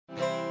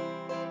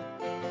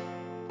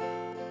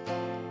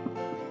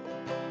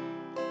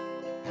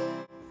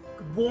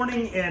Good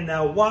morning and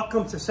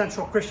welcome to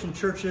Central Christian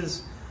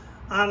Church's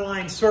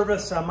online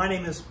service. My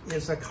name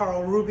is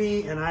Carl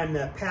Ruby and I'm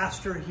the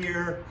pastor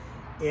here,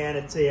 and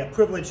it's a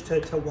privilege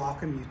to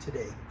welcome you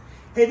today.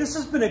 Hey, this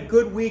has been a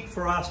good week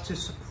for us to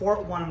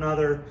support one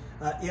another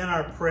in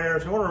our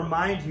prayers. I want to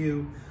remind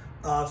you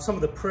of some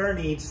of the prayer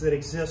needs that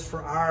exist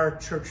for our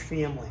church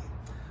family.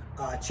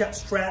 Chet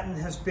Stratton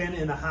has been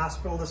in the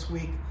hospital this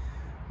week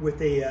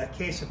with a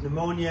case of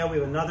pneumonia. We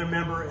have another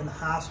member in the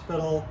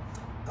hospital.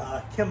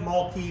 Kim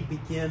Mulkey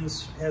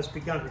has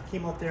begun her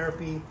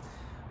chemotherapy.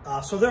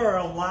 So there are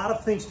a lot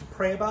of things to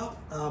pray about.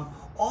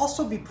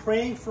 Also be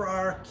praying for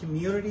our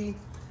community,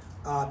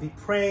 be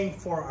praying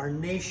for our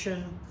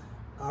nation,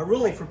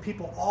 really for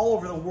people all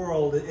over the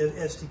world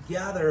as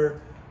together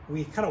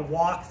we kind of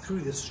walk through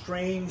this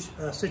strange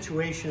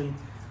situation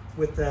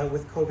with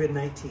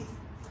COVID-19.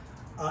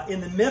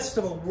 In the midst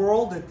of a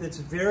world that's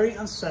very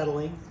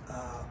unsettling,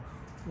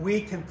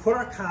 we can put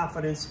our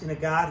confidence in a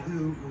God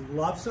who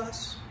loves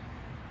us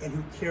and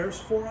who cares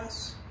for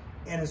us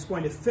and is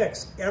going to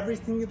fix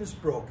everything that is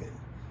broken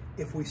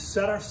if we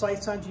set our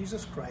sights on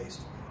Jesus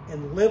Christ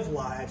and live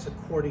lives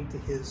according to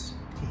his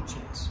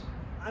teachings.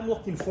 I'm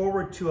looking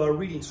forward to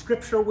reading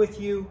scripture with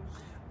you,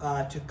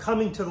 to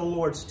coming to the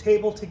Lord's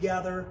table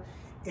together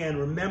and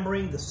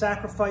remembering the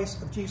sacrifice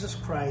of Jesus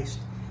Christ,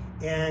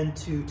 and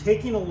to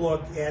taking a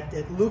look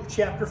at Luke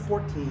chapter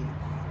 14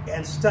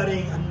 and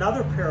studying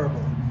another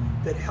parable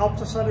that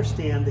helps us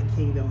understand the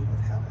kingdom of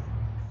heaven.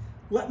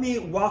 Let me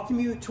welcome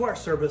you to our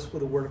service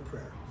with a word of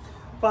prayer.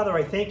 Father,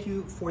 I thank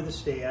you for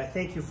this day. I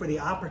thank you for the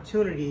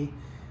opportunity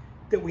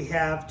that we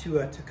have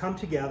to come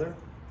together.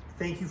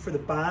 Thank you for the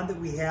bond that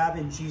we have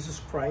in Jesus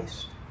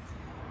Christ.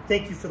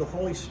 Thank you for the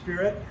Holy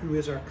Spirit, who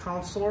is our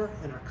counselor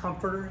and our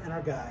comforter and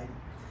our guide.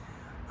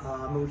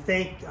 And we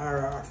thank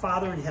our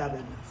Father in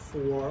heaven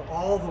for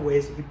all the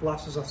ways that he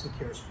blesses us and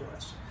cares for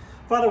us.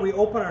 Father, we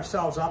open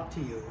ourselves up to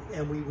you,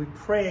 and we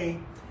pray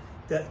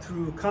that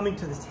through coming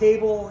to the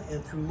table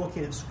and through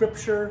looking at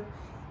scripture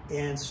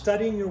and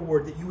studying your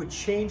word, that you would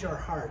change our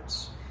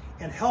hearts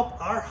and help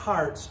our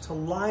hearts to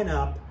line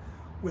up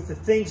with the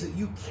things that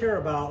you care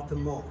about the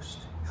most.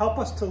 Help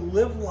us to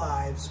live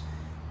lives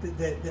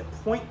that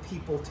point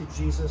people to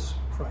Jesus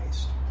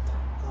Christ.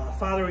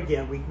 Father,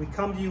 again, we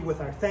come to you with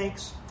our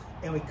thanks,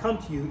 and we come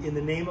to you in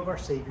the name of our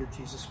Savior,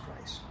 Jesus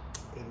Christ.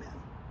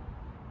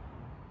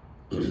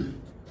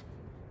 Amen.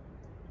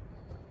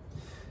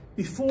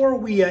 Before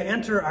we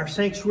enter our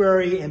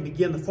sanctuary and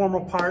begin the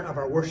formal part of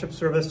our worship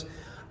service,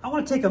 I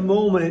want to take a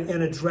moment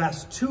and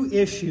address two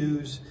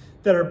issues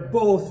that are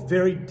both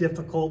very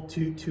difficult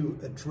to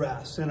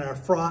address and are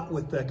fraught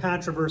with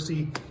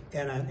controversy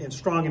and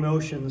strong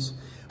emotions.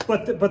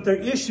 But they're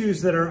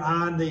issues that are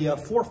on the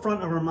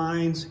forefront of our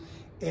minds,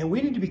 and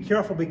we need to be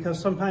careful because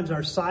sometimes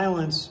our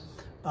silence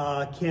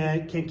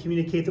can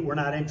communicate that we're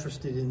not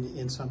interested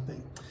in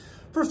something.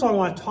 First of all, I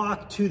want to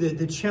talk to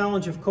the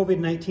challenge of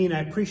COVID-19. I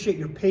appreciate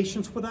your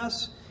patience with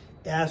us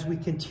as we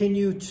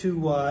continue to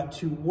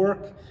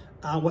work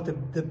on what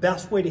the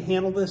best way to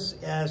handle this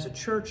as a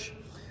church.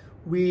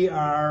 We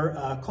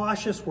are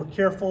cautious, we're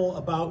careful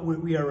about,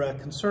 we are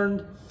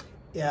concerned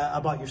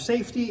about your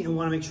safety, and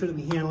want to make sure that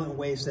we handle it in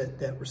ways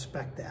that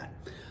respect that.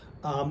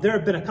 There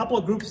have been a couple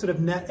of groups that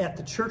have met at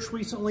the church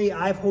recently.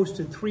 I've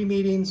hosted 3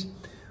 meetings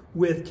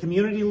with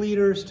community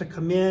leaders to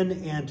come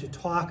in and to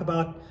talk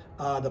about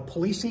the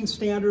policing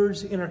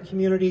standards in our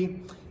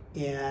community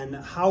and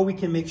how we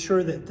can make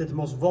sure that the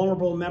most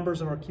vulnerable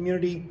members of our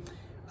community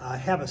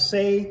have a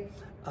say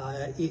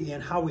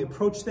in how we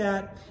approach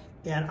that.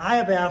 And I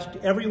have asked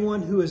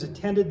everyone who has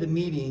attended the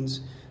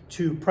meetings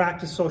to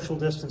practice social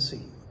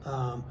distancing.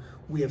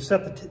 We have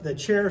set the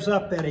chairs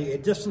up at a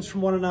distance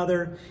from one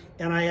another,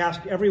 and I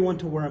ask everyone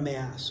to wear a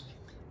mask.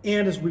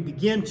 And as we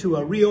begin to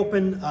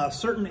reopen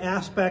certain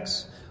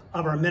aspects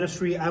of our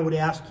ministry, I would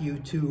ask you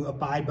to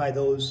abide by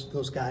those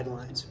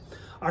guidelines.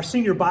 Our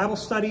senior Bible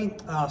study,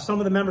 some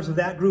of the members of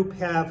that group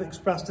have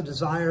expressed a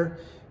desire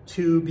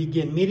to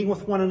begin meeting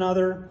with one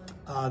another.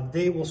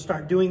 They will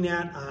start doing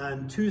that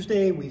on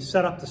Tuesday. We've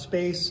set up the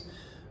space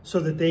so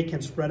that they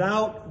can spread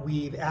out.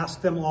 We've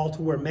asked them all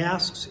to wear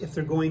masks if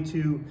they're going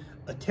to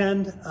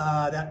attend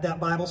that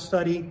Bible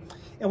study.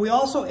 And we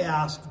also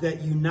ask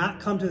that you not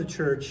come to the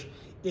church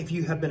if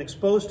you have been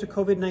exposed to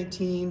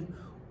COVID-19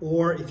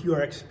 or if you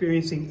are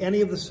experiencing any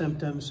of the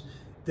symptoms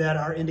that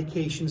are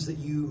indications that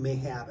you may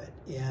have it.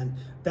 And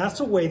that's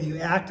a way that you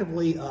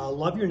actively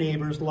love your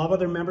neighbors, love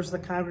other members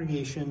of the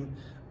congregation,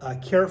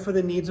 care for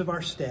the needs of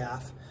our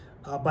staff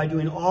by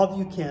doing all that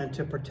you can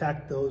to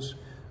protect those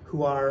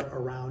who are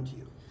around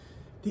you.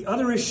 The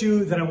other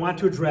issue that I want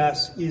to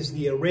address is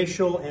the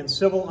racial and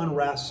civil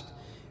unrest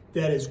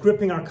that is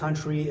gripping our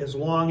country, as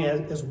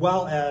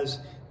well as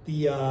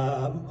the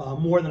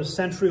more than a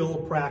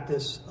century-old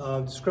practice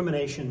of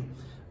discrimination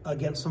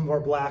against some of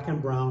our black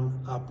and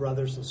brown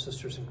brothers and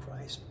sisters in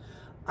Christ.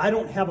 I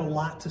don't have a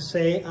lot to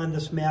say on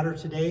this matter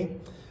today,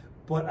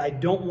 but I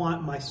don't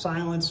want my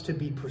silence to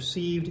be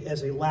perceived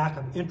as a lack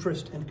of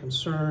interest and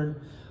concern.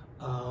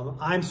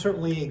 I'm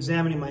certainly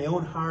examining my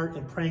own heart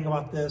and praying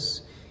about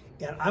this,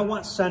 And I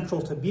want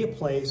Central to be a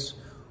place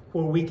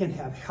where we can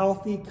have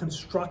healthy,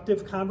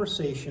 constructive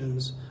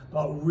conversations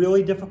about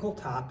really difficult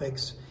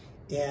topics,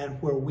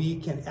 and where we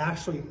can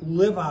actually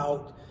live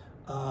out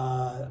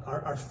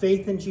our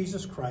faith in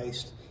Jesus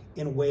Christ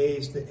in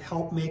ways that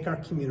help make our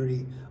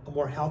community a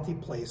more healthy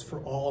place for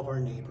all of our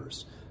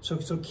neighbors.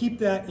 So keep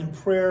that in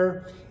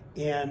prayer,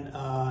 and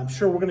I'm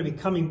sure we're going to be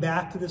coming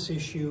back to this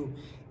issue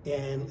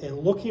and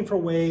looking for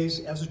ways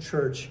as a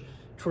church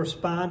to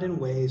respond in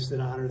ways that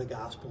honor the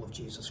gospel of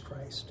Jesus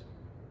Christ.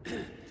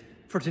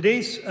 For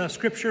today's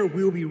scripture,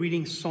 we will be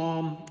reading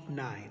Psalm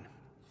 9.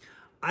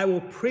 I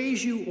will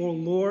praise you, O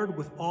Lord,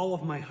 with all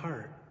of my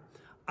heart.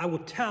 I will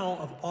tell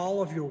of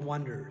all of your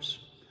wonders.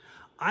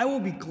 I will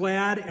be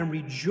glad and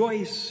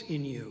rejoice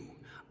in you.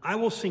 I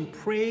will sing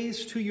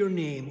praise to your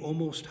name, O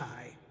Most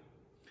High.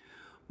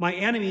 My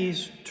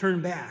enemies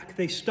turn back.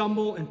 They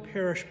stumble and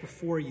perish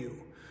before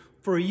you.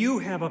 For you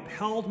have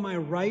upheld my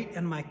right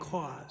and my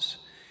cause.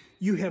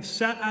 You have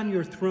sat on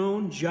your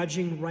throne,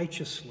 judging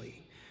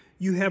righteously.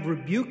 You have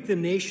rebuked the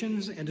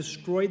nations and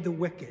destroyed the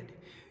wicked.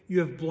 You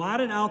have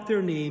blotted out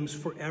their names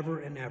forever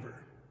and ever.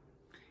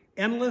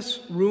 Endless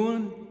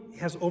ruin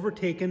has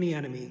overtaken the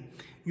enemy.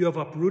 You have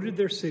uprooted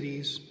their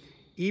cities.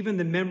 Even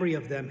the memory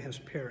of them has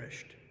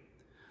perished.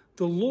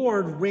 The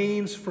Lord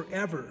reigns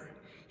forever.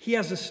 He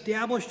has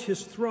established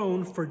his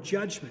throne for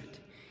judgment.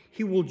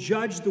 He will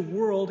judge the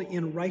world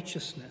in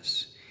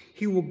righteousness.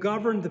 He will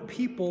govern the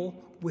people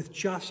with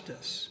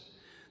justice.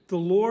 The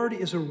Lord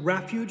is a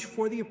refuge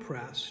for the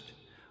oppressed,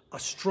 a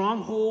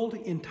stronghold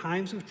in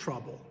times of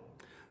trouble.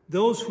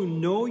 Those who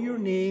know your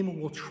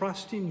name will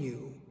trust in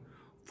you,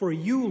 for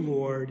you,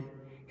 Lord,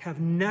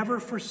 have never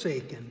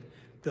forsaken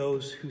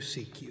those who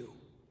seek you.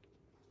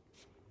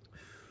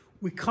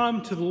 We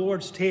come to the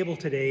Lord's table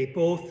today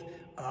both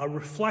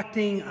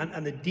reflecting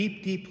on the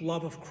deep, deep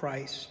love of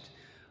Christ,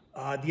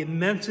 the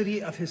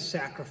immensity of his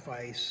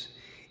sacrifice,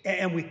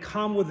 and we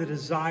come with a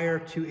desire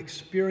to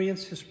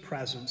experience his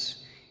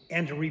presence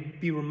and to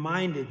be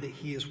reminded that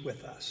he is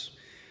with us.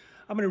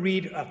 I'm going to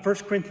read 1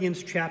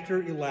 Corinthians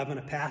chapter 11,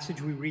 a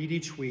passage we read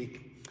each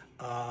week.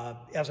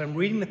 As I'm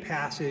reading the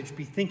passage,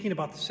 be thinking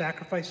about the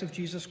sacrifice of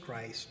Jesus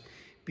Christ,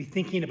 be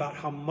thinking about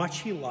how much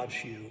he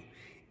loves you,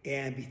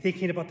 and be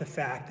thinking about the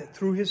fact that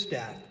through his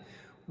death,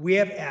 we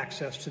have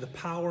access to the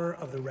power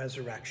of the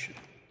resurrection.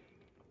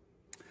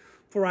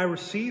 For I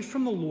received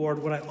from the Lord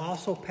what I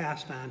also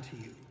passed on to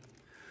you.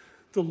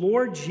 The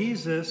Lord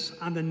Jesus,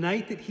 on the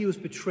night that he was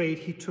betrayed,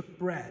 he took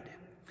bread.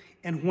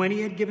 And when he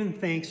had given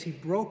thanks, he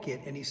broke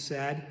it, and he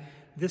said,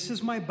 "This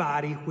is my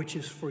body, which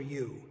is for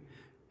you.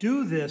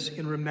 Do this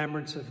in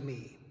remembrance of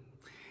me."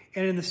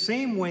 And in the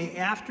same way,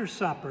 after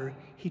supper,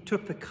 he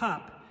took the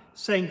cup,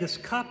 saying, "This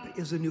cup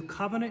is a new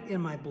covenant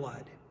in my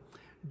blood.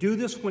 Do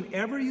this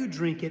whenever you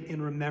drink it in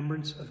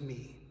remembrance of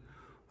me.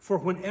 For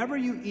whenever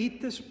you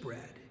eat this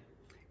bread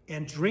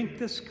and drink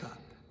this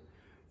cup,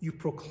 you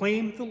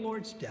proclaim the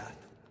Lord's death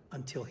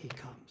until he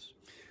comes."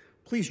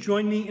 Please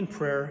join me in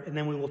prayer, and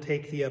then we will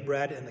take the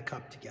bread and the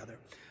cup together.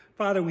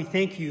 Father, we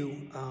thank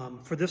you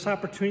for this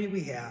opportunity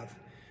we have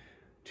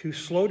to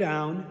slow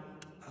down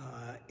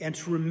and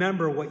to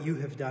remember what you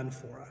have done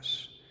for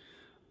us.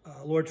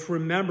 Lord, to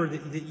remember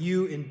that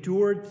you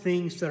endured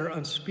things that are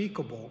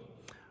unspeakable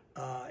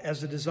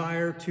as a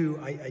desire to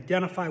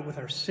identify with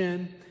our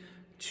sin,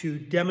 to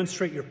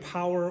demonstrate your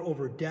power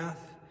over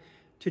death,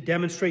 to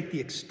demonstrate the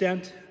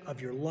extent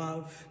of your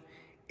love,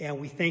 and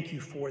we thank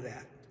you for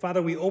that.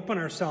 Father, we open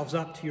ourselves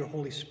up to your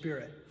Holy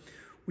Spirit.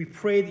 We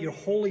pray that your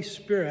Holy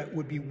Spirit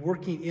would be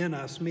working in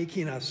us,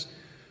 making us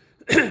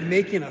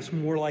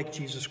more like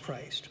Jesus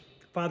Christ.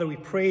 Father, we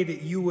pray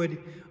that you would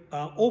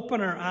open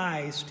our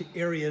eyes to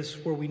areas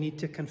where we need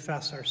to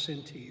confess our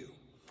sin to you.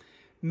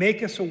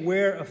 Make us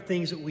aware of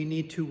things that we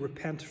need to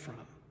repent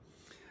from.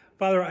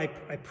 Father, I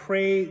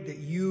pray that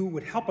you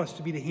would help us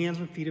to be the hands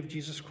and feet of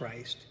Jesus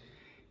Christ.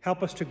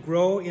 Help us to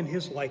grow in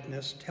his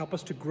likeness. Help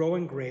us to grow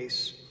in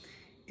grace.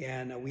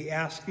 And we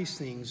ask these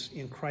things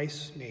in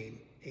Christ's name.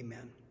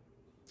 Amen.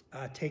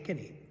 Take and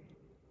eat.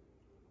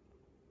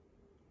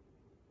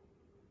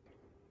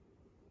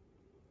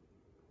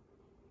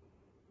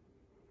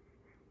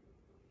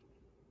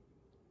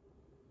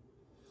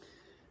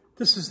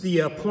 This is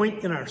the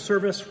point in our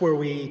service where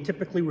we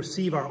typically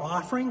receive our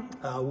offering.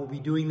 We'll be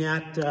doing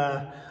that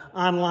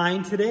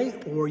online today,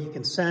 or you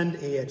can send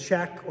a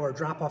check or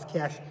drop off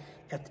cash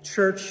at the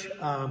church.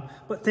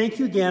 But thank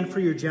you again for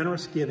your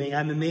generous giving.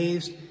 I'm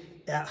amazed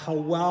at how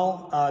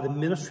well the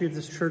ministry of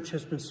this church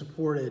has been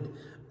supported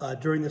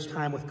during this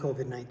time with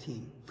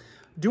COVID-19.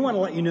 I do want to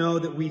let you know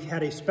that we've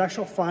had a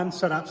special fund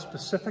set up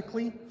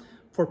specifically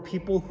for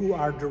people who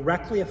are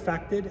directly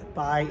affected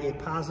by a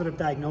positive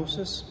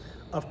diagnosis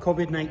of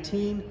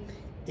COVID-19.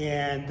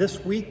 And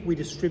this week we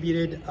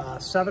distributed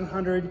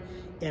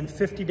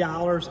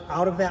 $750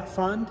 out of that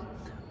fund,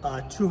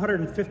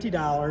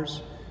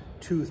 $250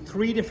 to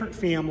 3 different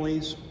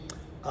families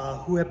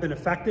who have been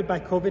affected by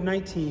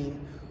COVID-19,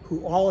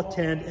 who all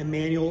attend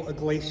Emmanuel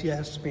Iglesia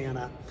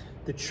Hispana,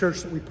 the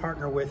church that we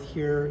partner with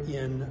here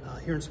in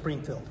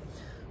Springfield.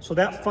 So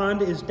that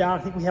fund is down.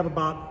 I think we have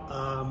about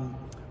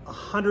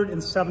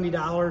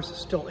 $170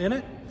 still in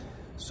it.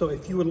 So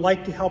if you would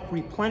like to help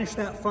replenish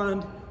that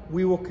fund,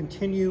 we will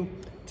continue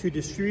to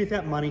distribute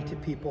that money to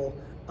people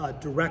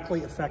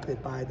directly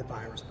affected by the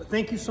virus. But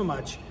thank you so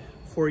much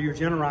for your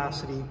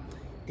generosity,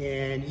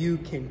 and you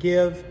can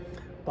give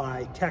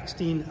by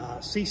texting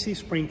CC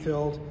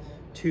Springfield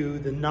to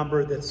the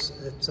number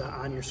that's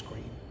on your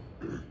screen.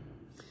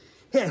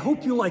 Hey, I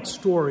hope you like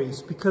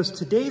stories, because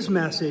today's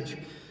message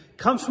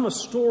comes from a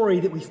story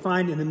that we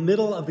find in the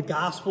middle of the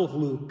Gospel of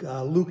Luke,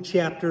 Luke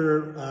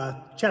chapters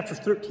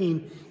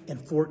 13 and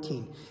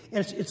 14.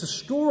 And it's a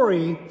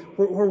story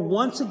where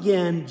once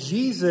again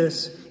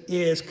Jesus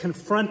is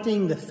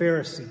confronting the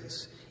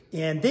Pharisees.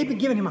 And they've been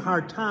giving him a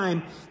hard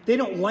time. They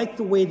don't like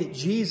the way that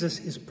Jesus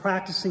is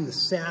practicing the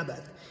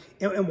Sabbath.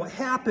 And what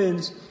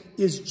happens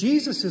is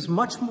Jesus is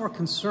much more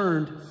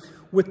concerned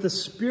with the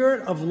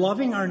spirit of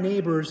loving our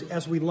neighbors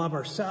as we love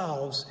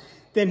ourselves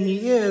than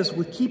he is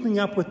with keeping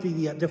up with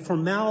the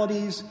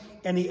formalities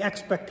and the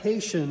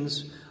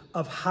expectations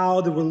of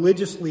how the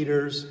religious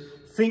leaders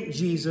think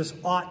Jesus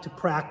ought to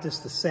practice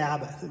the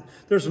Sabbath. And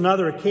there's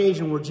another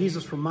occasion where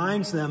Jesus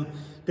reminds them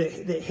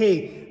that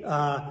hey,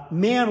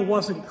 man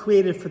wasn't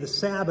created for the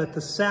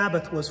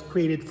Sabbath was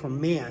created for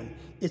man.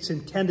 It's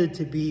intended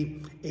to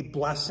be a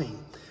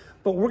blessing.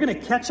 But we're going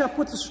to catch up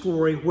with the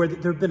story where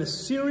there have been a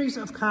series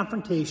of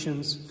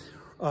confrontations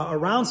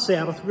around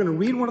Sabbath. We're going to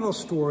read one of those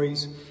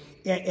stories,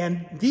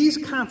 and these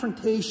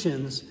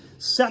confrontations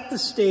set the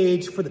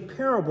stage for the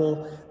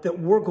parable that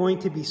we're going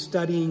to be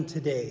studying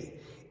today.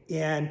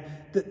 And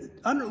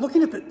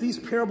looking at these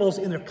parables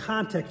in their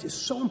context is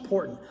so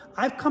important.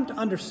 I've come to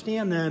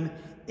understand them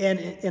in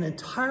an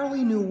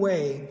entirely new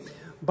way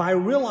by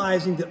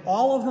realizing that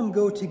all of them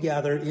go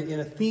together in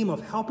a theme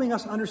of helping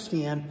us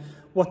understand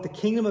what the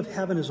kingdom of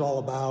heaven is all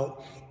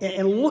about,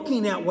 and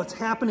looking at what's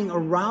happening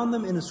around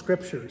them in the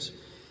scriptures.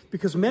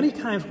 Because many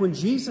times when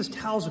Jesus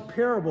tells a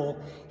parable,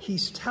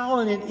 he's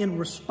telling it in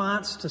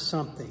response to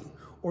something,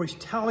 or he's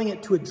telling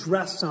it to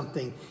address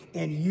something.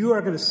 And you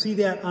are going to see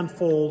that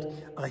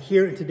unfold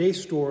here in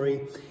today's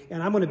story.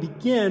 And I'm going to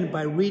begin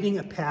by reading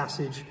a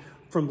passage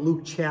from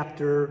Luke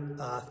chapter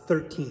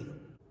 13.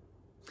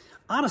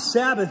 On a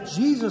Sabbath,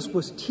 Jesus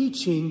was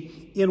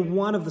teaching in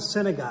one of the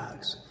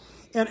synagogues.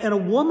 And a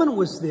woman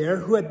was there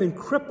who had been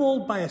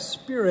crippled by a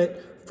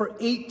spirit for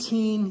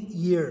 18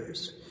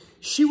 years.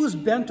 She was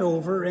bent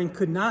over and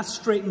could not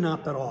straighten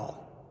up at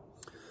all.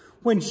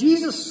 When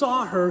Jesus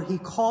saw her, he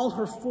called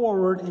her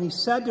forward and he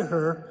said to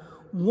her,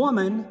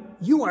 "Woman,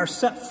 you are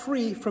set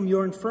free from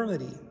your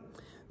infirmity."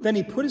 Then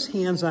he put his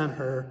hands on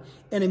her,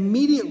 and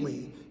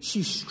immediately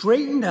she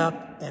straightened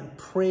up and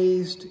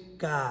praised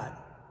God.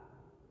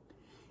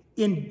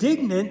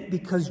 Indignant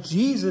because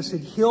Jesus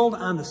had healed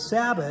on the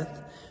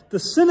Sabbath, the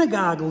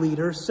synagogue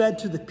leader said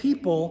to the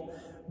people,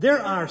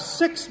 "There are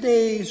 6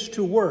 days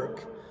to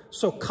work,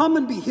 so come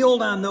and be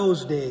healed on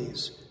those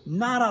days,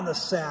 not on the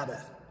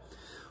Sabbath."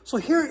 So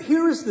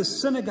here is the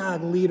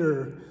synagogue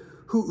leader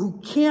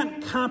who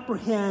can't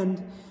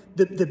comprehend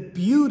the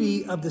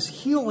beauty of this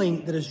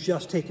healing that has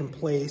just taken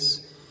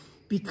place,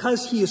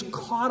 because he is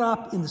caught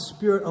up in the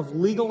spirit of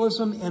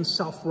legalism and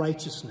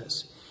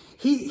self-righteousness.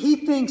 He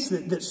thinks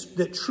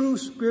that true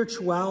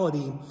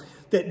spirituality,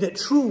 that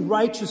true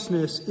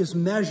righteousness is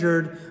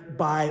measured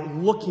by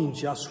looking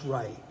just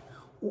right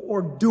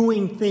or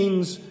doing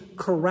things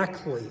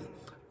correctly,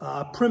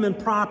 a prim and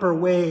proper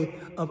way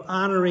of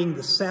honoring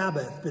the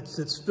Sabbath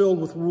that's filled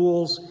with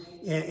rules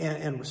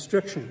and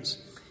restrictions.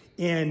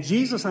 And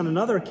Jesus, on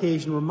another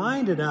occasion,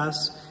 reminded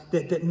us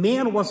that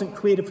man wasn't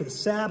created for the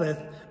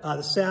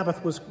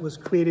Sabbath was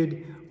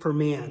created for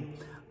man.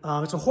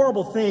 It's a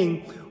horrible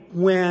thing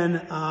when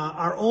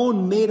our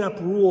own made-up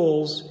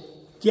rules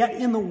get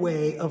in the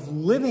way of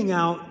living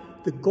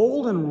out the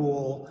golden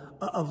rule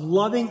of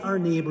loving our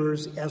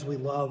neighbors as we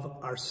love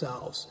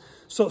ourselves.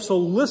 So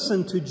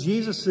listen to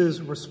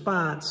Jesus's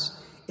response.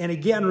 And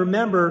again,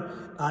 remember,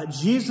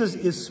 Jesus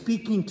is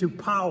speaking to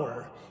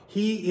power.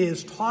 He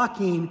is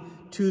talking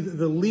to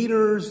the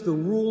leaders, the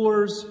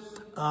rulers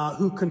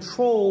who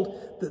controlled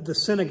the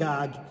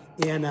synagogue.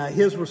 And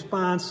his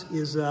response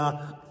is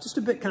just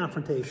a bit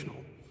confrontational.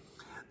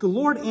 The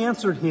Lord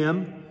answered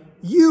him,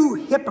 "You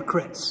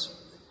hypocrites!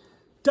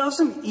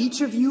 Doesn't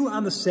each of you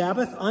on the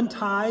Sabbath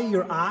untie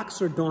your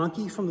ox or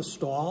donkey from the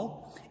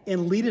stall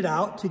and lead it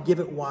out to give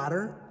it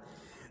water?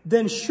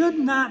 Then should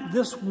not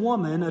this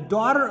woman, a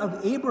daughter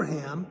of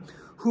Abraham,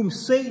 whom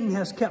Satan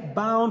has kept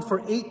bound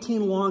for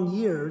 18 long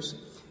years,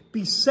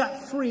 be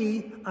set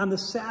free on the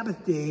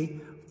Sabbath day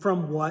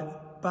from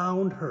what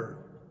bound her?"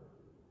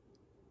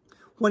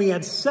 When he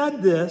had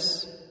said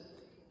this,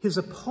 his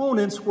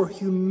opponents were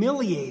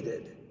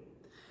humiliated,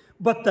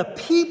 but the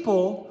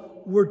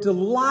people were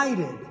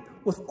delighted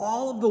with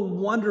all of the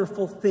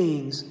wonderful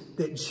things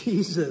that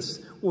Jesus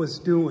was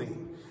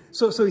doing.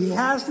 So he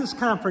has this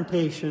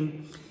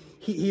confrontation.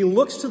 He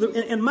looks to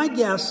and my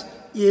guess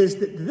is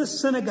that this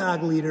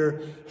synagogue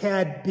leader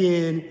had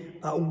been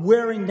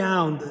wearing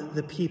down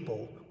the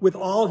people with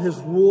all his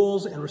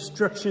rules and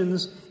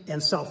restrictions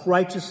and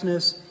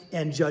self-righteousness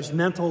and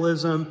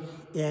judgmentalism.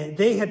 And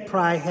they had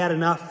probably had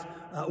enough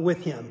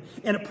with him.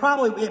 And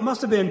it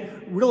must have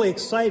been really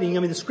exciting.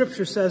 I mean, the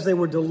scripture says they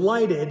were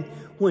delighted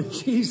when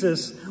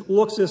Jesus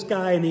looks this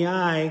guy in the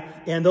eye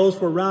and those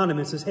who were around him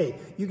and says, hey,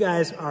 you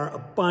guys are a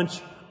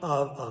bunch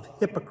of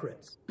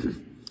hypocrites.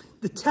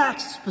 The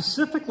text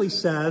specifically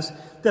says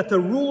that the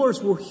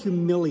rulers were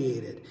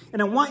humiliated.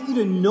 And I want you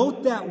to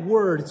note that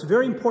word. It's a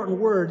very important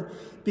word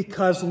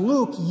because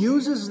Luke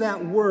uses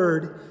that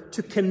word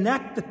to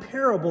connect the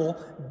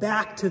parable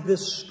back to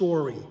this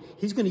story.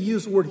 He's going to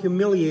use the word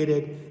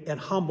humiliated and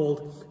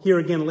humbled here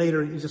again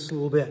later in just a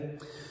little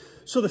bit.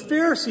 So the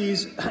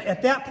Pharisees,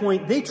 at that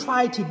point, they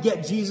tried to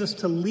get Jesus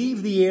to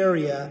leave the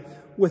area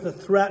with a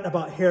threat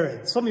about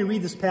Herod. So let me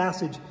read this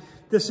passage.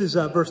 This is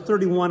verse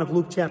 31 of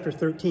Luke chapter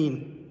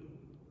 13.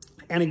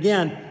 And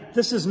again,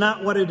 this is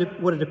not what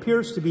it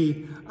appears to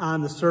be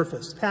on the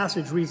surface. The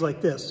passage reads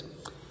like this.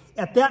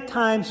 At that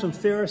time, some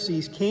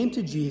Pharisees came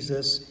to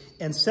Jesus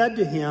and said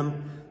to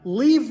him,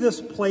 leave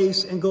this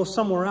place and go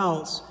somewhere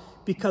else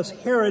because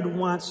Herod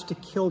wants to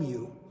kill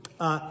you.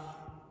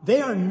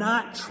 They are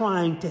not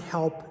trying to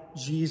help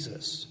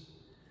Jesus.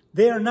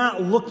 They are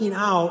not looking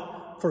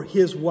out for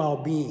his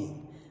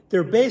well-being.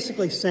 They're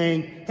basically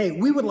saying, hey,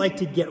 we would like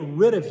to get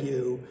rid of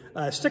you.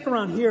 Stick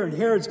around here and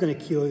Herod's going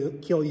to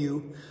kill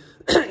you.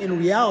 In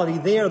reality,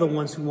 they are the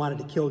ones who wanted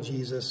to kill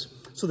Jesus.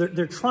 So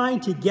they're trying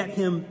to get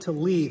him to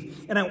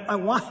leave. And I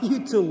want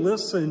you to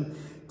listen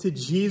to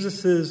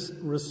Jesus's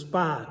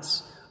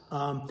response.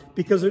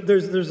 Because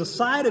there's a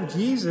side of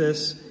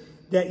Jesus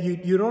that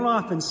you don't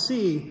often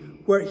see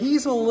where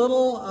he's a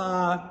little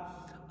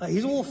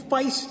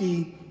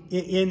feisty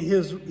in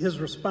his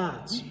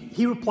response.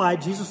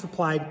 Jesus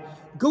replied,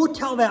 go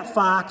tell that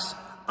fox,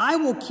 I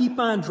will keep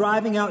on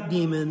driving out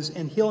demons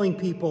and healing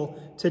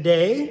people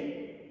today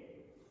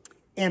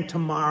and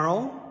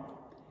tomorrow,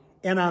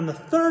 and on the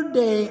third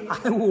day,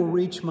 I will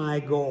reach my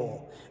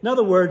goal. In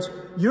other words,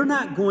 you're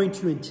not going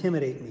to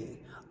intimidate me.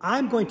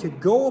 I'm going to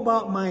go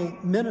about my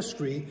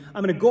ministry.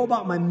 I'm going to go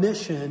about my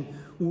mission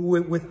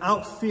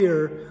without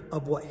fear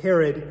of what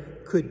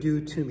Herod could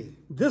do to me.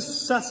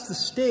 This sets the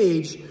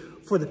stage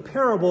for the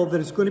parable that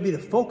is going to be the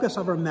focus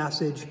of our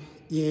message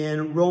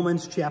in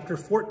Romans chapter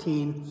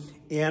 14.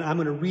 And I'm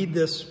going to read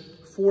this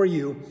for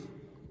you.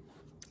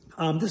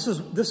 This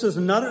is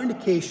another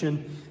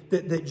indication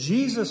that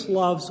Jesus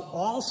loves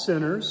all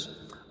sinners,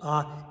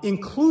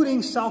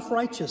 including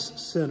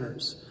self-righteous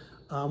sinners.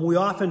 We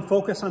often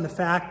focus on the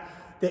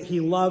fact that he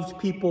loved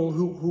people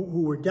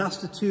who were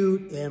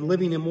destitute and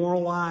living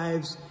immoral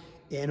lives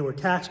and who were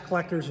tax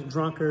collectors and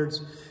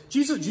drunkards.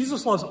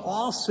 Jesus loves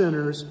all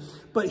sinners,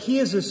 but he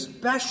is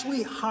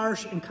especially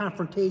harsh and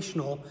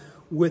confrontational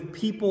with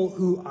people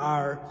who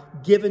are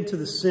given to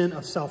the sin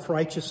of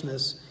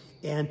self-righteousness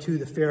and to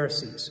the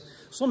Pharisees.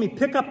 So let me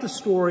pick up the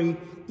story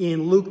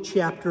in Luke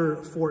chapter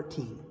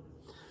 14.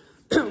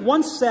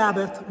 One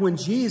Sabbath, when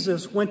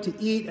Jesus went to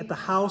eat at the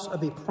house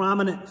of a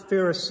prominent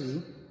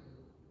Pharisee,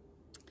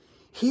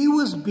 he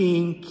was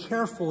being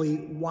carefully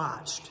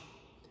watched.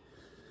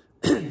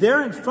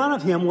 There in front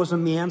of him was a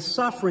man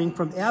suffering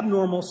from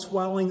abnormal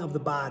swelling of the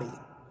body.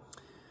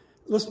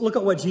 Let's look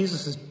at what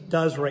Jesus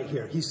does right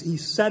here.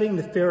 He's setting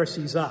the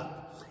Pharisees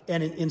up.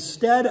 And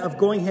instead of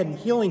going ahead and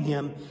healing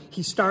him,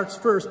 he starts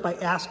first by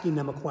asking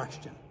them a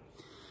question.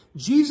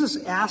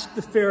 Jesus asked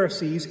the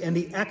Pharisees and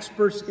the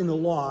experts in the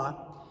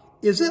law,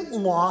 is it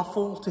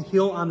lawful to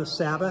heal on the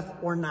Sabbath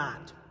or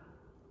not?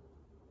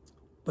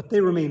 But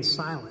they remained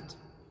silent.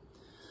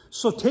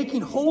 So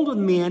taking hold of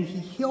the man, he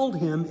healed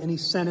him and he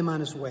sent him on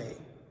his way.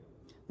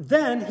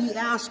 Then he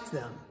asked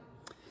them,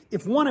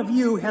 if one of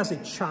you has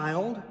a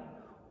child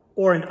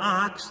or an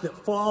ox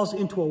that falls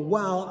into a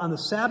well on the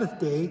Sabbath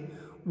day,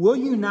 will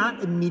you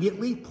not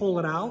immediately pull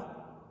it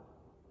out?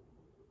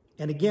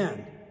 And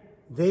again,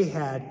 they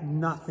had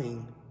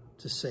nothing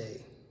to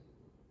say.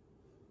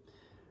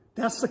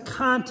 That's the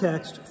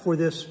context for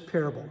this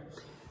parable.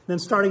 Then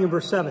starting in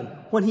verse 7,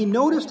 when he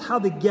noticed how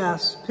the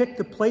guests picked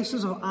the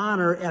places of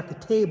honor at the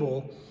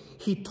table,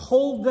 he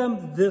told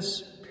them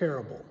this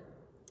parable.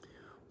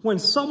 When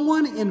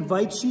someone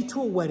invites you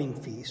to a wedding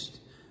feast,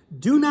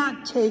 do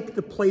not take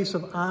the place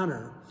of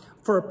honor,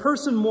 for a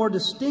person more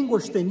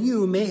distinguished than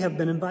you may have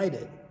been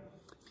invited.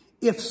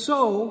 If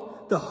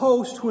so, the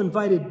host who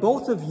invited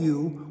both of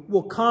you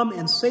will come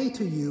and say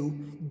to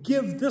you,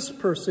 give this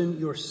person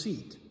your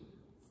seat.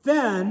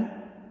 Then,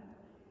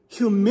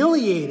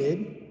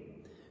 humiliated,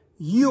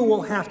 you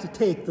will have to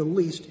take the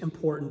least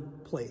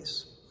important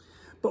place.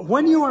 But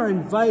when you are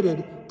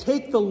invited,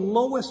 take the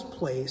lowest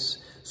place,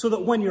 so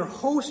that when your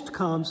host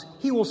comes,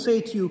 he will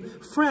say to you,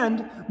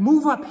 friend,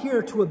 move up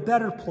here to a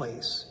better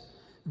place.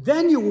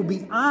 Then you will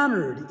be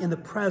honored in the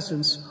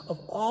presence of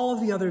all of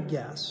the other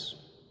guests.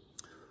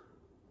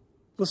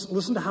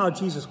 Listen to how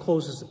Jesus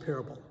closes the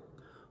parable.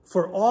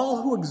 For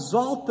all who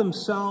exalt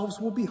themselves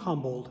will be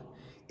humbled,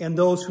 and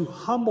those who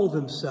humble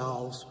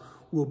themselves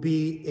will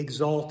be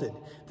exalted.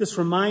 This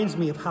reminds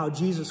me of how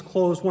Jesus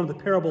closed one of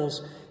the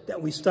parables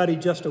that we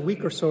studied just a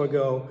week or so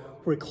ago,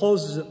 where he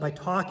closes it by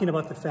talking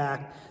about the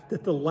fact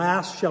that the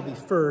last shall be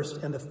first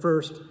and the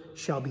first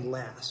shall be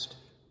last.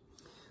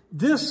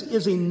 This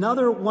is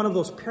another one of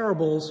those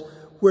parables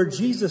where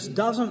Jesus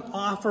doesn't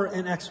offer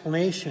an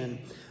explanation,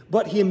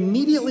 but he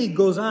immediately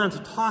goes on to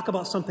talk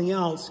about something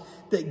else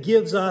that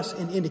gives us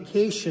an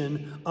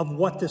indication of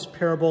what this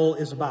parable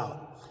is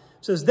about.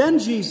 It says, then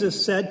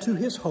Jesus said to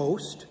his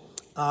host,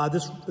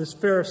 this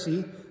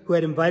Pharisee who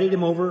had invited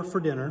him over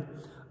for dinner,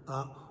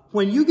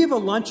 when you give a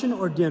luncheon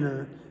or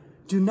dinner,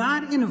 do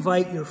not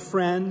invite your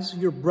friends,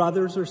 your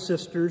brothers or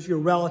sisters, your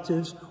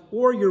relatives,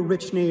 or your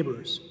rich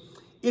neighbors.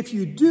 If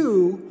you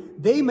do,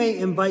 they may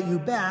invite you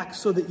back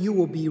so that you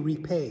will be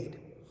repaid.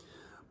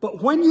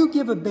 But when you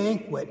give a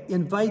banquet,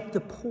 invite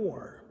the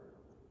poor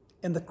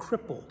and the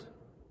crippled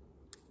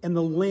and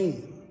the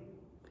lame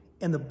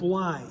and the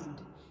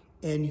blind,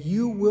 and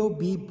you will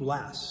be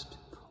blessed.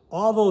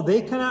 Although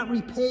they cannot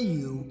repay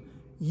you,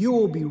 you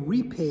will be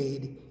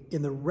repaid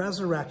in the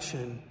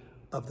resurrection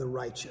of the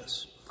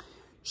righteous.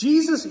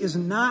 Jesus is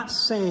not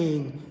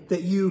saying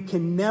that you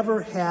can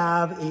never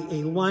have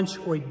a lunch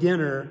or a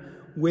dinner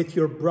with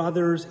your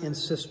brothers and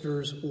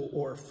sisters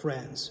or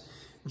friends.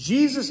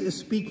 Jesus is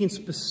speaking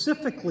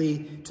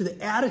specifically to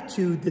the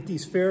attitude that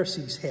these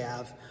Pharisees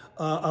have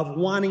of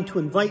wanting to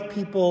invite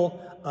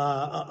people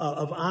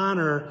of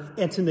honor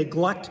and to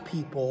neglect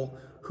people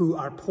who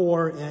are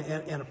poor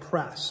and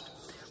oppressed.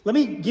 Let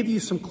me give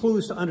you some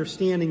clues to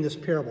understanding this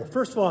parable.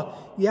 First of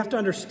all, you have to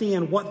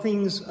understand what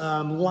things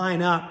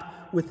line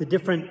up with the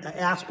different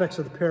aspects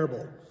of the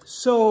parable.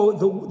 So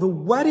the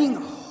wedding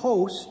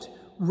host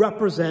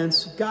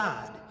represents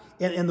God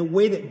and the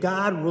way that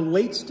God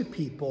relates to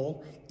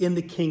people in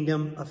the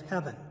kingdom of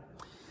heaven.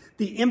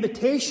 The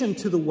invitation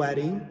to the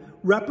wedding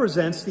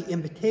represents the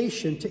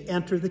invitation to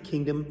enter the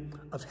kingdom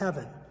of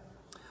heaven.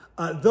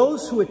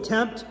 Those who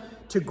attempt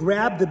to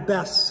grab the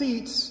best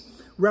seats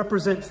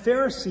represent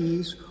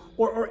Pharisees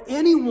or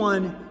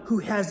anyone who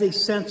has a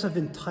sense of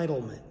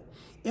entitlement.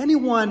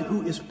 Anyone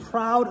who is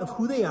proud of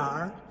who they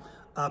are,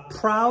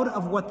 proud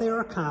of what they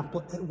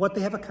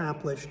have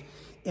accomplished,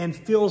 and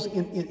feels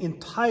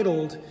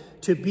entitled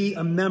to be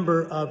a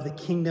member of the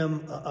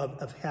kingdom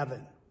of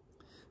heaven.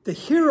 The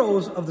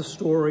heroes of the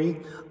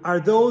story are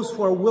those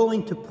who are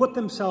willing to put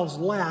themselves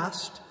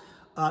last,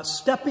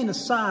 stepping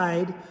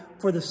aside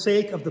for the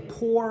sake of the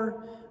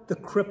poor, the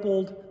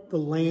crippled, the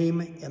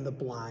lame, and the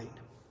blind.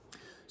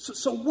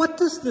 So what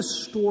does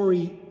this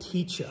story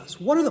teach us?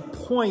 What are the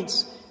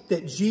points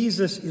that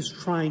Jesus is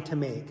trying to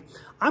make?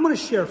 I'm going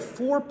to share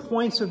 4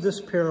 points of this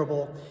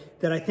parable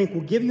that I think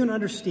will give you an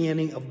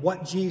understanding of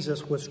what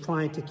Jesus was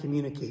trying to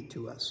communicate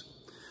to us.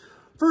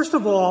 First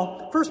of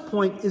all, first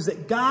point is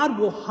that God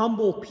will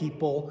humble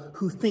people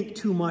who think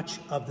too much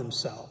of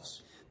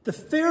themselves. The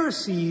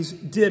Pharisees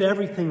did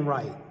everything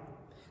right.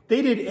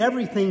 They did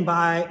everything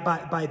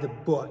by the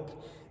book.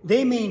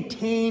 They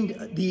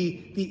maintained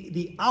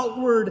the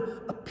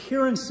outward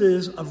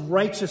appearances of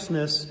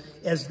righteousness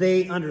as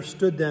they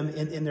understood them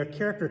in their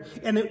character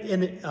and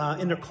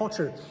in their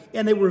culture.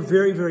 And they were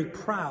very, very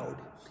proud.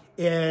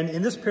 And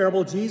in this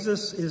parable,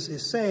 Jesus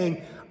is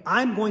saying,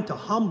 I'm going to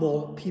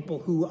humble people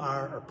who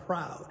are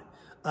proud.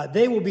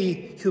 They will be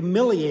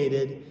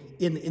humiliated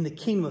in the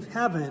kingdom of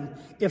heaven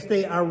if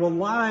they are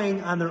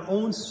relying on their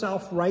own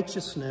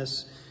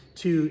self-righteousness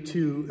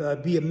to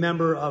be a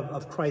member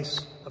of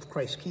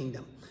Christ's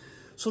kingdom.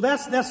 So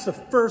that's the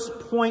first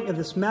point of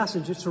this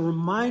message. It's a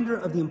reminder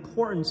of the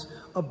importance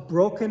of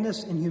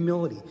brokenness and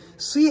humility.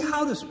 See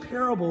how this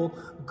parable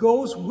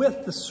goes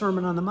with the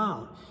Sermon on the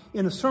Mount.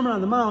 In the Sermon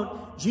on the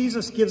Mount,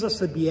 Jesus gives us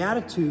the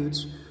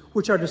Beatitudes,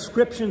 which are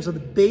descriptions of the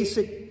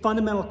basic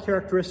fundamental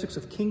characteristics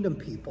of kingdom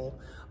people.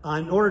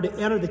 In order to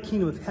enter the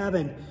kingdom of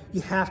heaven,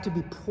 you have to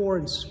be poor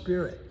in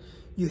spirit.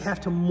 You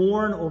have to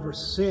mourn over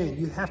sin.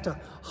 You have to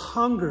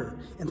hunger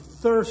and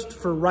thirst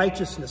for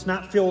righteousness,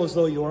 not feel as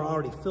though you are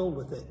already filled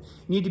with it.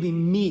 You need to be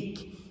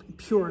meek,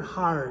 pure in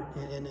heart,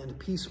 and a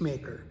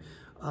peacemaker.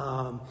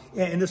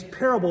 And this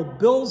parable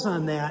builds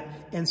on that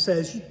and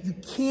says you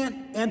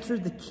can't enter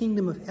the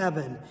kingdom of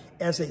heaven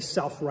as a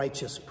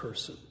self-righteous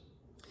person.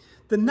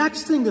 The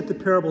next thing that the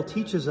parable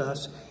teaches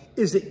us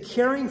is that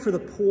caring for the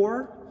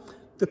poor,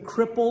 the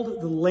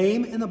crippled, the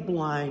lame, and the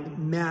blind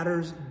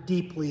matters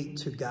deeply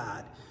to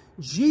God.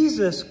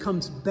 Jesus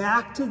comes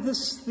back to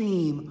this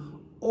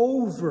theme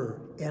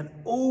over and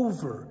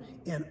over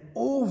and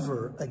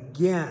over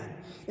again.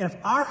 And if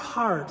our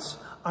hearts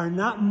are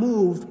not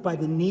moved by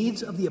the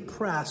needs of the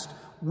oppressed,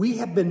 we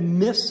have been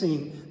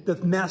missing the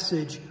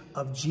message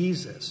of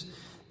Jesus.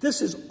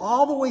 This is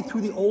all the way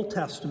through the Old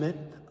Testament.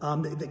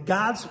 That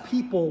God's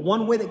people,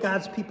 one way that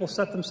God's people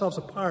set themselves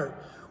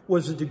apart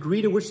was the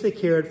degree to which they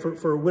cared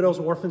for widows,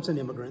 orphans, and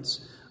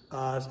immigrants.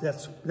 That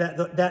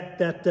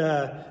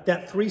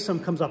threesome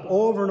comes up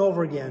over and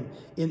over again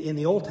in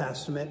the Old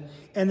Testament.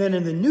 And then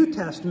in the New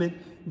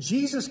Testament,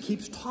 Jesus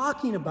keeps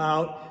talking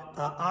about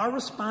our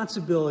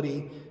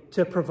responsibility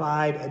to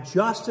provide a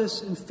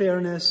justice and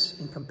fairness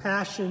and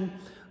compassion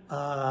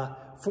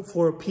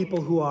for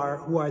people who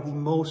are the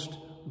most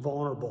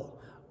vulnerable.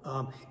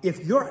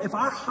 If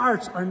our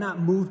hearts are not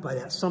moved by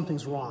that,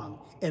 something's wrong,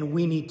 and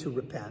we need to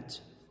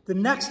repent. The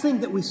next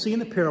thing that we see in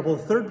the parable,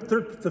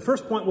 the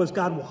first point was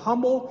God will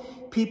humble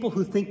people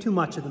who think too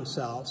much of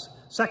themselves.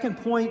 Second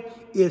point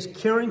is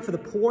caring for the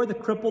poor, the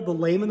crippled, the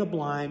lame, and the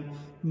blind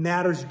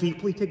matters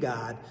deeply to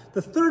God.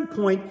 The third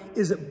point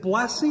is that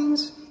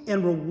blessings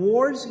and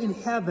rewards in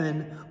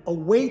heaven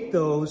await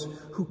those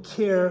who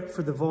care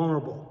for the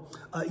vulnerable.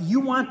 You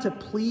want to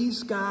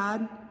please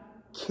God,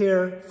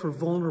 care for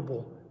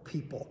vulnerable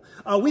people.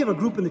 We have a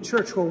group in the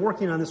church who are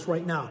working on this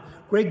right now.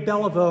 Greg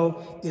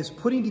Beliveau is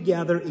putting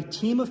together a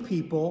team of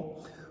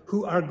people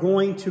who are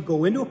going to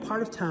go into a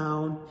part of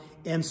town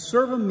and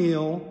serve a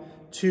meal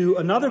to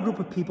another group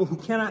of people who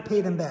cannot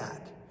pay them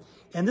back.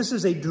 And this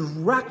is a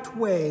direct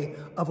way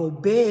of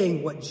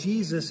obeying what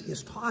Jesus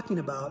is talking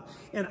about.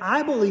 And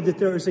I believe that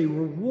there is a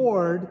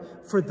reward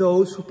for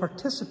those who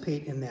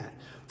participate in that.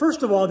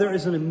 First of all, there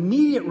is an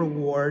immediate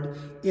reward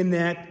in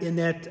that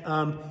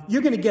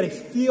you're going to get a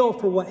feel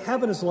for what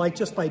heaven is like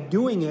just by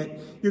doing it.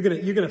 You're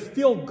going to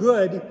feel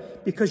good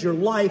because your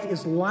life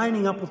is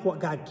lining up with what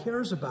God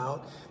cares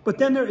about. But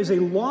then there is a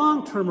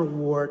long-term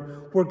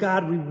reward where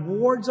God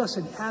rewards us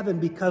in heaven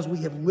because we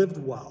have lived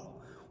well.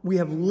 We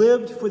have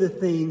lived for the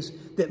things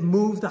that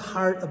move the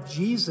heart of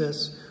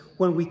Jesus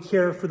when we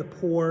care for the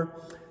poor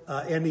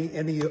and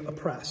the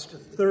oppressed.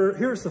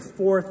 Here's the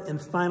fourth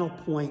and final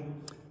point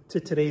to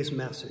today's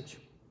message.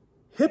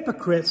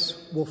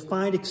 Hypocrites will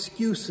find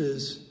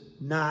excuses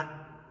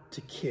not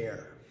to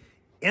care.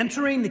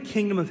 Entering the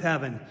kingdom of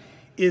heaven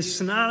is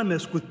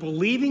synonymous with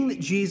believing that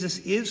Jesus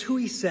is who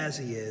he says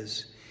he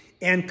is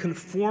and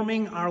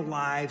conforming our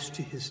lives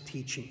to his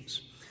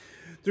teachings.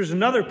 There's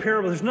another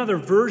parable, there's another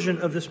version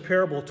of this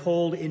parable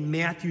told in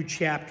Matthew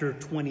chapter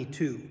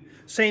 22.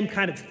 Same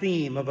kind of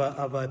theme of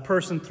a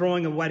person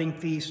throwing a wedding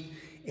feast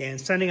and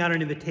sending out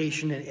an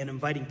invitation and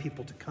inviting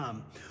people to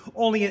come.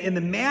 Only in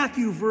the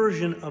Matthew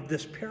version of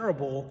this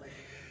parable,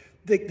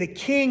 the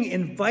king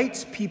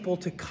invites people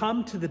to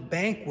come to the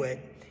banquet,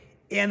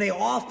 and they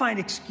all find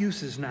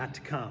excuses not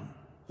to come.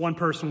 One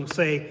person will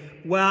say,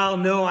 well,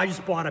 no, I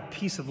just bought a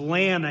piece of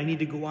land. I need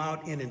to go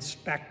out and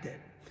inspect it.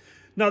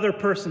 Another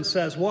person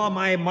says, well,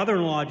 my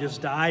mother-in-law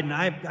just died, and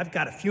I've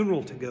got a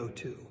funeral to go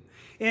to.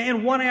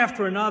 And one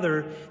after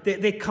another,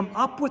 they come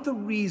up with a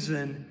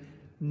reason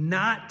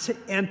not to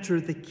enter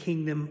the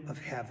kingdom of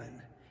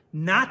heaven,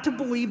 not to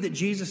believe that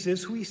Jesus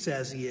is who he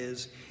says he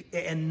is,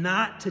 and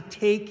not to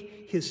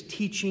take his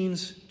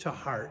teachings to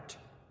heart.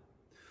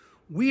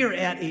 We are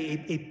at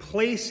a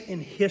place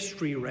in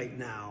history right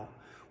now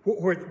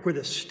where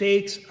the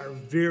stakes are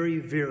very,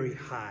 very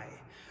high.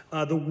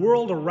 The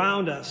world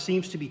around us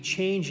seems to be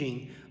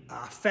changing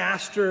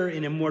faster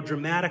and in more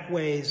dramatic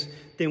ways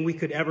than we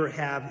could ever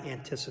have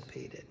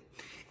anticipated.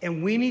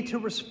 And we need to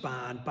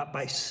respond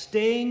by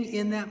staying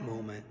in that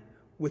moment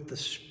with the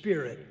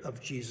Spirit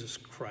of Jesus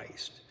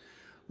Christ,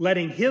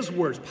 letting his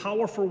words,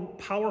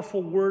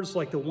 powerful words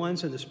like the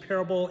ones in this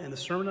parable and the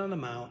Sermon on the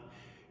Mount,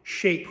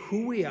 shape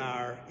who we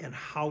are and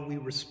how we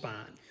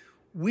respond.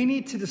 We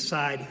need to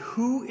decide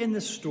who in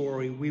the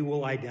story we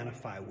will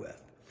identify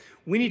with.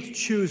 We need to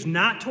choose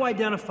not to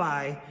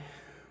identify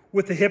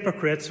with the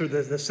hypocrites or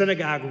the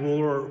synagogue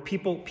ruler or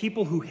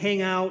people who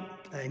hang out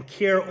and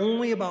care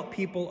only about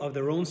people of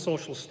their own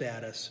social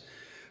status.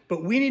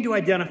 But we need to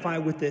identify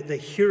with the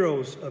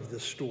heroes of the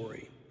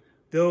story,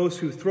 those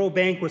who throw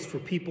banquets for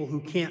people who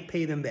can't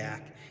pay them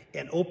back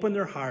and open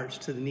their hearts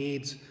to the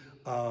needs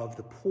of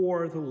the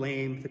poor, the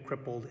lame, the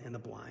crippled, and the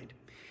blind.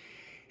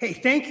 Hey,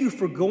 thank you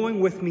for going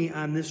with me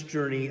on this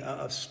journey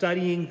of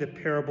studying the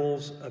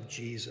parables of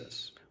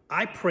Jesus.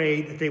 I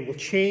pray that they will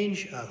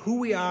change who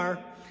we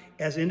are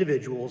as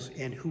individuals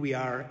and who we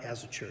are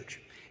as a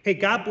church. Hey,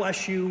 God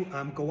bless you.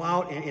 Go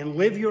out and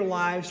live your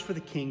lives for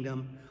the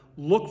kingdom.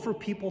 Look for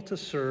people to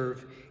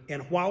serve.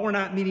 And while we're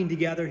not meeting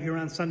together here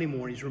on Sunday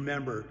mornings,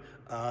 remember,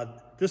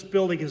 this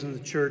building isn't the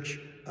church.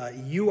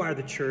 You are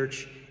the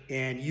church,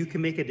 and you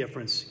can make a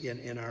difference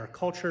in our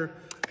culture,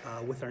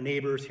 with our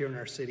neighbors here in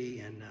our city,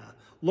 and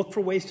look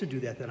for ways to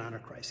do that honor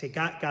Christ. Hey,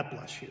 God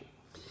bless you.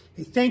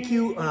 Hey, thank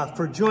you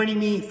for joining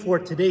me for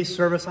today's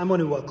service. I'm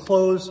going to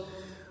close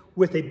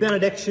with a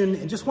benediction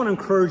and just want to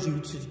encourage you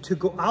to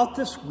go out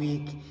this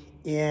week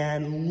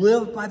and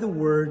live by the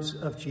words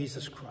of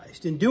Jesus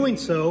Christ. In doing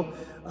so,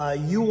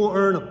 you will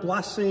earn a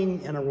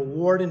blessing and a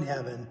reward in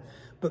heaven.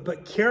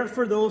 But care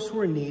for those who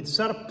are in need.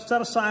 Set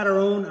aside our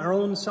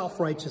own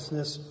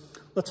self-righteousness.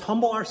 Let's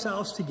humble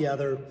ourselves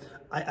together,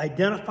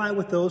 identify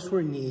with those who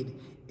are in need,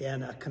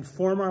 and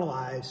conform our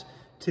lives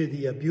to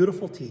the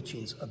beautiful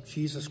teachings of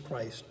Jesus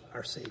Christ,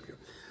 our Savior.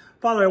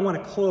 Father, I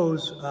want to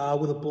close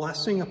with a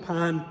blessing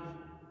upon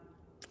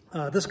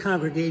this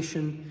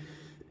congregation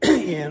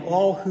and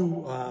all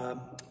who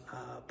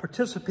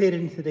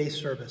participated in today's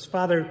service.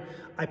 Father,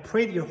 I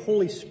pray that your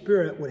Holy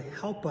Spirit would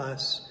help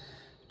us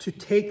to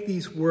take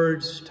these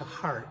words to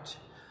heart.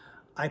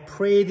 I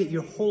pray that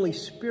your Holy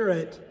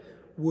Spirit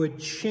would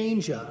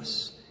change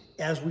us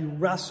as we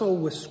wrestle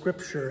with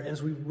Scripture,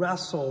 as we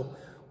wrestle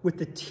with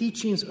the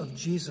teachings of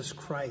Jesus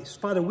Christ.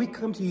 Father, we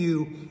come to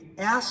you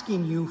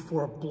asking you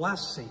for a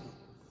blessing.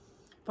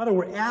 Father,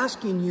 we're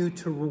asking you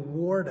to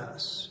reward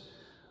us.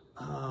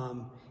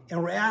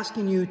 And we're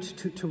asking you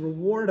to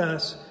reward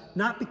us,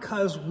 not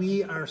because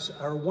we are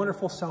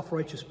wonderful,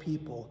 self-righteous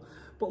people,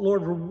 but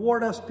Lord,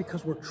 reward us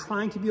because we're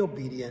trying to be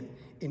obedient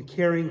in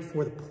caring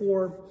for the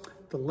poor,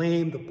 the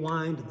lame, the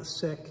blind, and the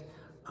sick.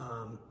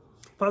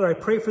 Father, I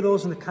pray for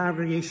those in the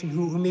congregation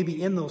who may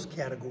be in those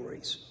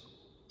categories.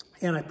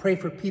 And I pray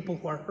for people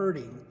who are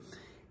hurting.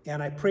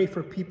 And I pray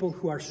for people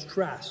who are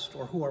stressed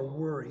or who are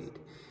worried.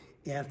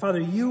 And Father,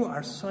 you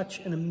are such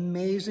an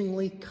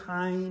amazingly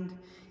kind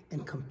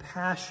and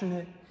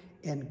compassionate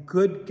and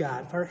good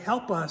God. Father,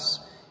 help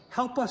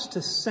us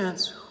to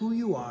sense who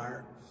you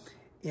are,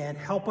 and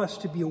help us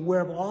to be aware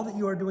of all that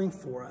you are doing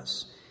for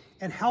us,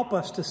 and help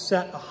us to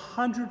set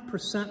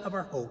 100% of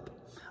our hope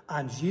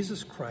on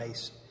Jesus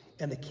Christ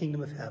and the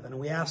kingdom of heaven. And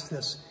we ask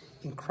this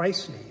in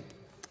Christ's name,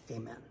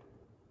 amen.